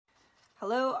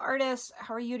Hello artists,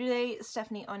 how are you today?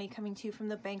 Stephanie Aune coming to you from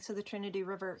the banks of the Trinity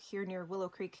River here near Willow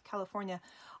Creek, California.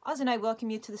 Oz and I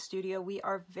welcome you to the studio. We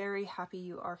are very happy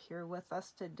you are here with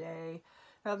us today.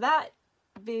 Now that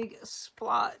big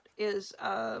splot is,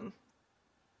 I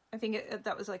think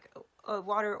that was like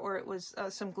water, or it was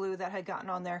some glue that had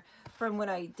gotten on there from when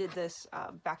I did this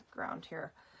background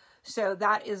here. So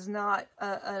that is not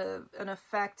an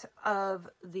effect of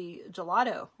the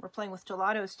gelato. We're playing with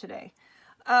gelatos today.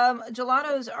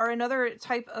 Gelatos are another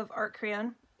type of art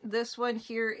crayon. This one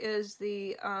here is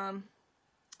the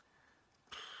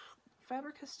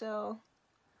Faber-Castell.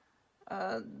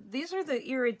 These are the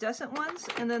iridescent ones,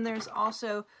 and then there's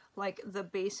also like the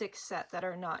basic set that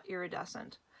are not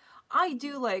iridescent. I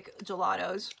do like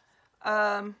gelatos.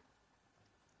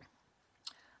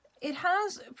 It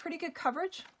has pretty good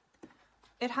coverage.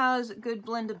 It has good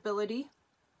blendability.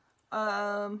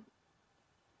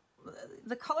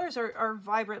 The colors are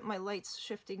vibrant. My light's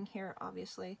shifting here,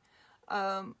 obviously.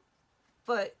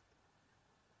 But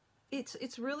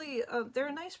it's really, they're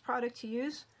a nice product to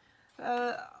use.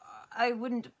 I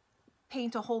wouldn't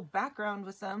paint a whole background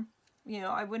with them. You know,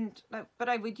 I wouldn't, but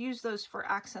I would use those for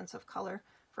accents of color,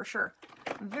 for sure.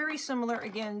 Very similar,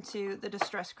 again, to the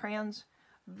Distress crayons.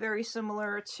 Very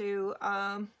similar to,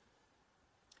 not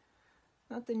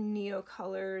the Neo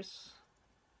colors.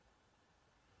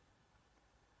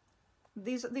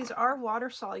 These are water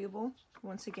soluble,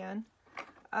 once again.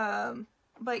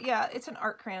 But yeah, it's an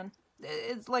art crayon.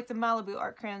 It's like the Malibu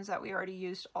art crayons that we already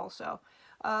used also.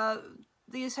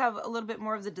 These have a little bit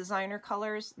more of the designer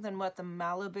colors than what the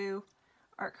Malibu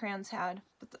art crayons had.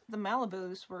 But the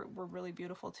Malibus were really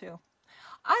beautiful too.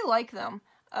 I like them.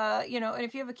 You know, and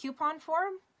if you have a coupon for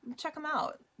them, check them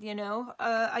out. You know,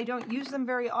 I don't use them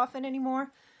very often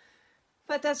anymore.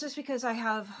 But that's just because I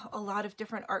have a lot of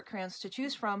different art crayons to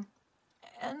choose from.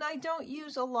 And I don't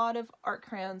use a lot of art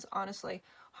crayons, honestly.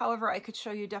 However, I could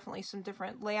show you definitely some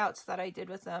different layouts that I did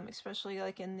with them, especially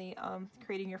like in the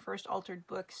Creating Your First Altered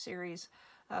Book series.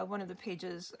 One of the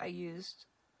pages I used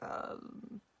the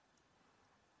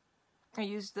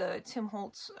Tim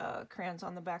Holtz crayons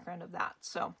on the background of that.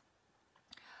 So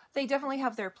they definitely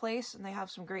have their place, and they have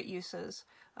some great uses.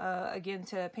 Again,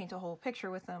 to paint a whole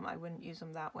picture with them, I wouldn't use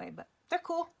them that way, but they're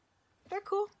cool. They're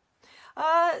cool.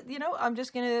 You know, I'm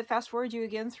just going to fast forward you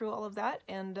again through all of that,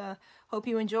 and hope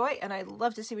you enjoy, and I'd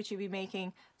love to see what you be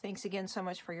making. Thanks again so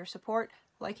much for your support,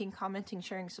 liking, commenting,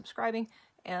 sharing, subscribing,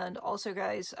 and also,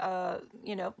 guys,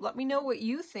 you know, let me know what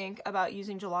you think about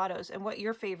using gelatos and what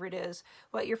your favorite is,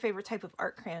 what your favorite type of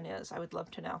art crayon is. I would love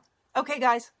to know. Okay,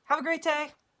 guys, have a great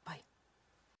day. Bye.